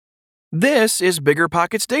This is Bigger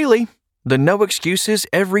Pockets Daily, the no excuses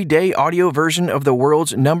everyday audio version of the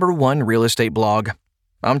world's #1 real estate blog.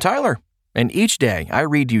 I'm Tyler, and each day I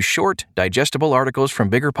read you short, digestible articles from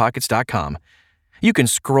biggerpockets.com. You can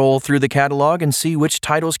scroll through the catalog and see which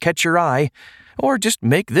titles catch your eye, or just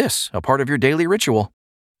make this a part of your daily ritual.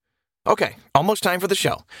 Okay, almost time for the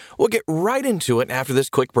show. We'll get right into it after this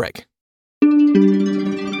quick break.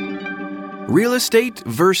 Real estate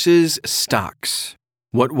versus stocks.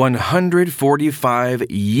 What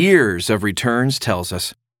 145 years of returns tells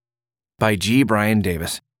us. By G. Brian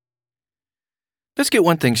Davis. Let's get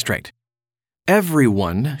one thing straight.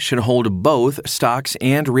 Everyone should hold both stocks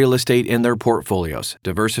and real estate in their portfolios.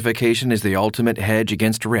 Diversification is the ultimate hedge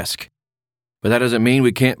against risk. But that doesn't mean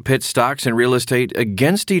we can't pit stocks and real estate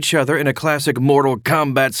against each other in a classic Mortal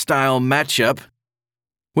Kombat-style matchup.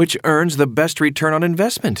 Which earns the best return on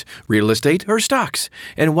investment, real estate or stocks?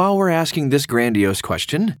 And while we're asking this grandiose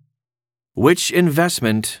question, which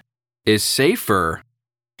investment is safer?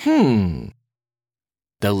 The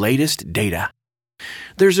latest data.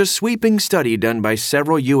 There's a sweeping study done by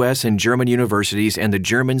several U.S. and German universities and the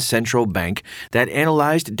German Central Bank that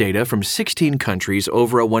analyzed data from 16 countries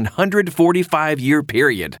over a 145-year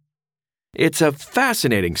period. It's a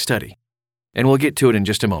fascinating study. And we'll get to it in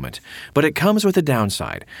just a moment. But it comes with a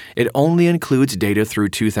downside. It only includes data through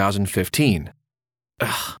 2015.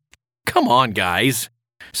 Come on, guys.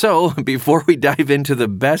 So, before we dive into the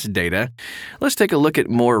best data, let's take a look at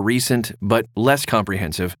more recent but less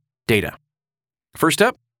comprehensive data. First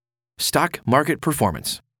up, stock market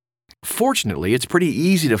performance. Fortunately, it's pretty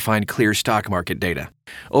easy to find clear stock market data.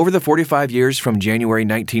 Over the 45 years from January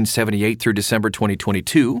 1978 through December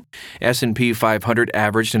 2022, S&P 500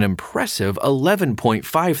 averaged an impressive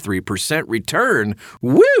 11.53% return.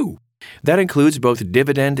 Woo! That includes both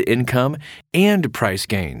dividend income and price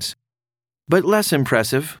gains. But less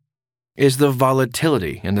impressive is the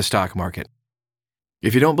volatility in the stock market.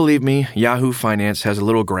 If you don't believe me, Yahoo Finance has a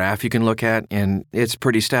little graph you can look at, and it's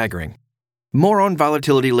pretty staggering. More on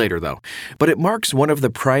volatility later, though, but it marks one of the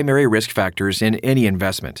primary risk factors in any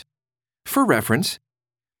investment. For reference,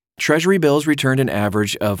 Treasury bills returned an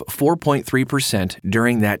average of 4.3%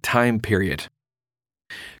 during that time period.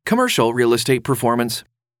 Commercial real estate performance.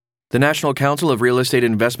 The National Council of Real Estate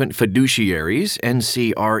Investment Fiduciaries,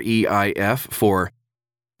 NCREIF for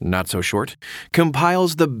not so short,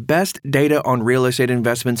 compiles the best data on real estate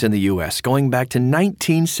investments in the U.S. going back to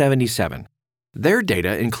 1977. Their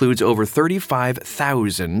data includes over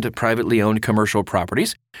 35,000 privately owned commercial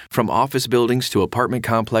properties, from office buildings to apartment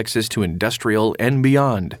complexes to industrial and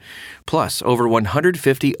beyond, plus over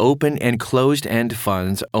 150 open and closed-end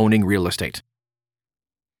funds owning real estate.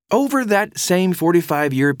 Over that same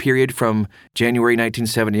 45-year period from January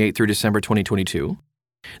 1978 through December 2022,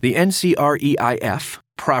 the NCREIF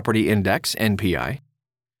Property Index, NPI,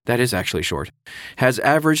 that is actually short, has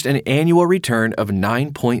averaged an annual return of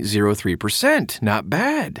 9.03%. Not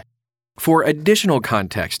bad. For additional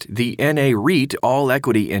context, the NAREIT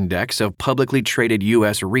All-Equity Index of publicly traded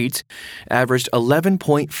U.S. REITs averaged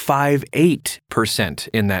 11.58%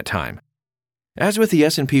 in that time. As with the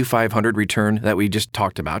S&P 500 return that we just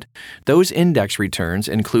talked about, those index returns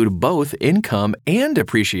include both income and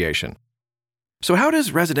appreciation. So how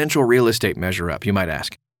does residential real estate measure up, you might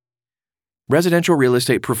ask? Residential real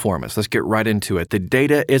estate performance. Let's get right into it. The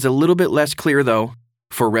data is a little bit less clear, though,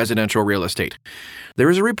 for residential real estate. There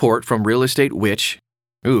is a report from Real Estate Witch.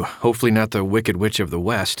 Hopefully not the Wicked Witch of the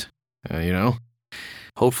West.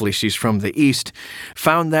 Hopefully she's from the East.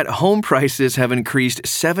 Found that home prices have increased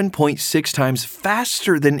 7.6 times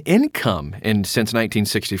faster than income since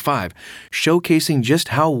 1965, showcasing just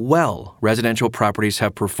how well residential properties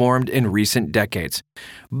have performed in recent decades.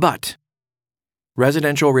 But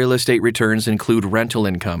residential real estate returns include rental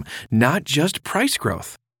income, not just price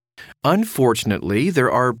growth. Unfortunately,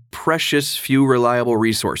 there are precious few reliable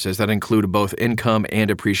resources that include both income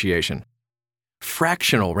and appreciation.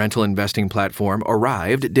 Fractional rental investing platform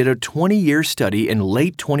Arrived did a 20-year study in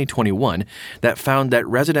late 2021 that found that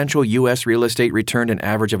residential U.S. real estate returned an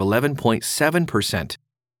average of 11.7%.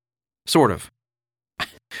 Sort of.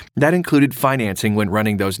 That included financing when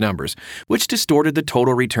running those numbers, which distorted the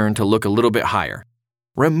total return to look a little bit higher.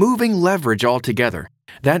 Removing leverage altogether,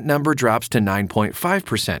 that number drops to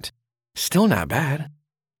 9.5%. Still not bad.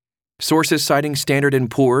 Sources citing Standard &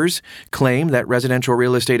 Poor's claim that residential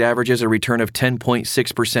real estate averages a return of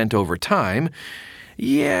 10.6% over time.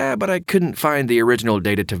 Yeah, but I couldn't find the original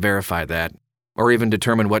data to verify that, or even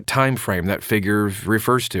determine what time frame that figure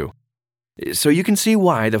refers to. So you can see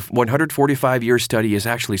why the 145-year study is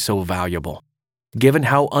actually so valuable, given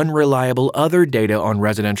how unreliable other data on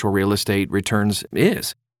residential real estate returns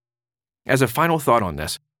is. As a final thought on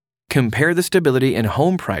this, compare the stability in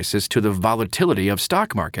home prices to the volatility of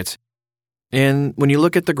stock markets. And when you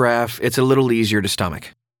look at the graph, it's a little easier to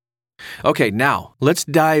stomach. Okay, now let's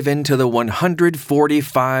dive into the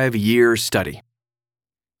 145-year study.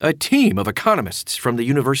 A team of economists from the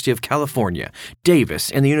University of California, Davis,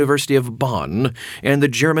 and the University of Bonn, and the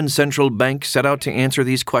German Central Bank set out to answer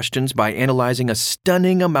these questions by analyzing a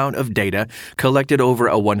stunning amount of data collected over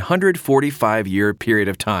a 145-year period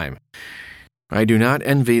of time. I do not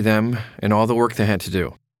envy them and all the work they had to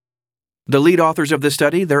do. The lead authors of this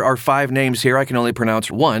study, there are 5 names here. I can only pronounce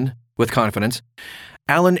one with confidence.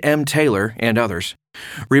 Alan M. Taylor and others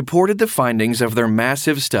reported the findings of their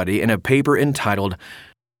massive study in a paper entitled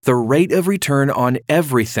The Rate of Return on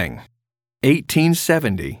Everything,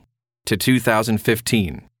 1870 to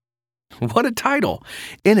 2015. What a title!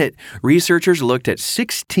 In it, researchers looked at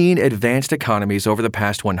 16 advanced economies over the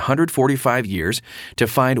past 145 years to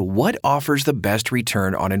find what offers the best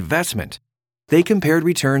return on investment. They compared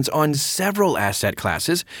returns on several asset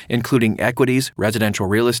classes, including equities, residential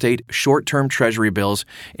real estate, short-term treasury bills,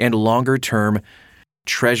 and longer-term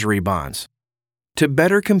treasury bonds. To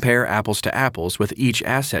better compare apples to apples with each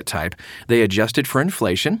asset type, they adjusted for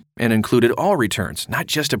inflation and included all returns, not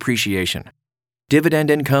just appreciation. Dividend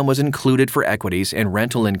income was included for equities and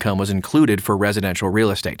rental income was included for residential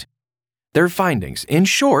real estate. Their findings, in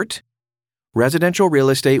short, residential real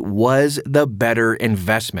estate was the better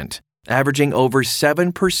investment, averaging over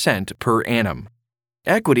 7% per annum.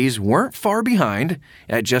 Equities weren't far behind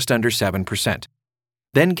at just under 7%.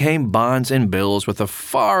 Then came bonds and bills with a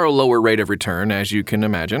far lower rate of return, as you can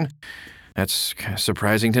imagine. That's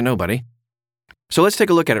surprising to nobody. So let's take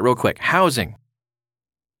a look at it real quick. Housing.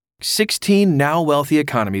 16 now wealthy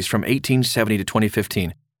economies from 1870 to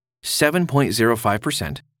 2015,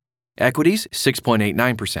 7.05%. Equities,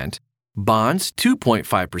 6.89%. Bonds,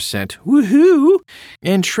 2.5%, woohoo!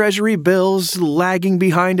 And treasury bills lagging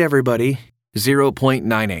behind everybody,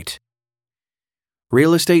 0.98.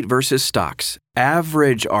 Real estate versus stocks,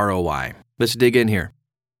 average ROI. Let's dig in here.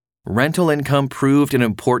 Rental income proved an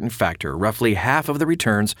important factor. Roughly half of the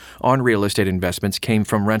returns on real estate investments came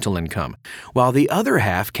from rental income, while the other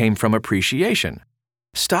half came from appreciation.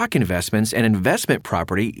 Stock investments and investment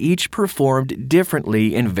property each performed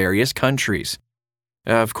differently in various countries.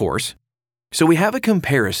 Of course. So we have a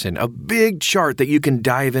comparison, a big chart that you can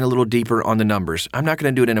dive in a little deeper on the numbers. I'm not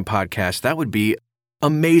going to do it in a podcast. That would be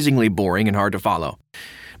amazingly boring and hard to follow.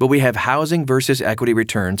 But we have housing versus equity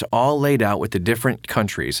returns all laid out with the different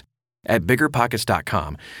countries at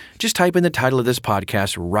biggerpockets.com. Just type in the title of this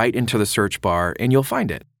podcast right into the search bar and you'll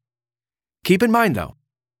find it. Keep in mind, though,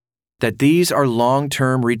 that these are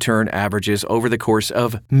long-term return averages over the course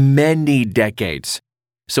of many decades.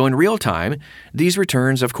 So in real time, these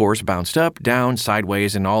returns, of course, bounced up, down,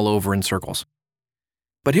 sideways, and all over in circles.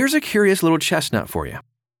 But here's a curious little chestnut for you.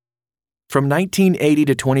 From 1980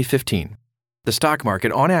 to 2015, the stock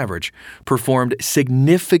market, on average, performed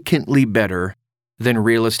significantly better than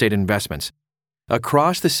real estate investments.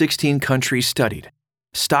 Across the 16 countries studied,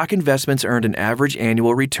 stock investments earned an average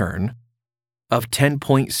annual return of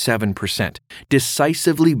 10.7%,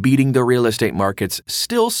 decisively beating the real estate market's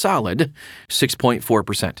still solid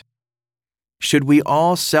 6.4%. Should we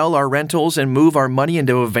all sell our rentals and move our money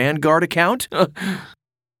into a Vanguard account?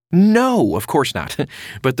 No, of course not.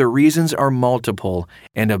 But the reasons are multiple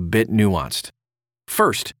and a bit nuanced.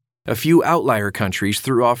 First, a few outlier countries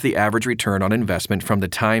threw off the average return on investment from the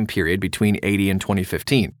time period between 80 and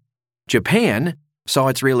 2015. Japan saw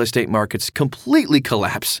its real estate markets completely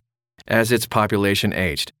collapse as its population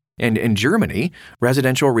aged. And in Germany,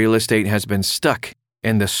 residential real estate has been stuck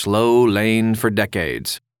in the slow lane for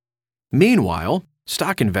decades. Meanwhile,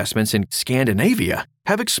 stock investments in Scandinavia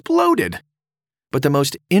have exploded. But the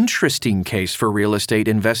most interesting case for real estate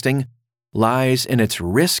investing lies in its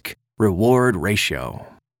risk-reward ratio.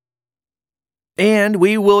 And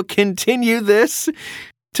we will continue this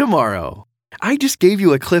tomorrow. I just gave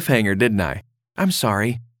you a cliffhanger, didn't I? I'm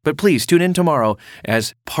sorry, but please tune in tomorrow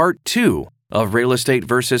as part 2 of Real Estate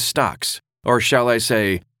versus Stocks, or shall I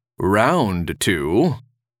say, round 2.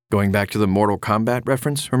 Going back to the Mortal Kombat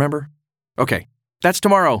reference, remember? Okay, that's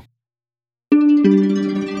tomorrow.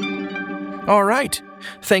 All right,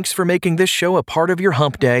 thanks for making this show a part of your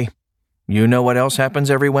hump day. You know what else happens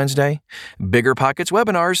every Wednesday? Bigger Pockets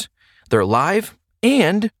webinars. They're live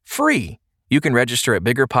and free. You can register at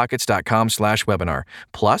biggerpockets.com/webinar.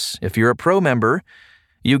 Plus, if you're a pro member,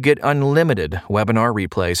 you get unlimited webinar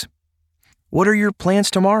replays. What are your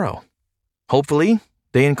plans tomorrow? Hopefully,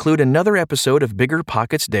 they include another episode of Bigger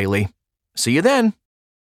Pockets Daily. See you then.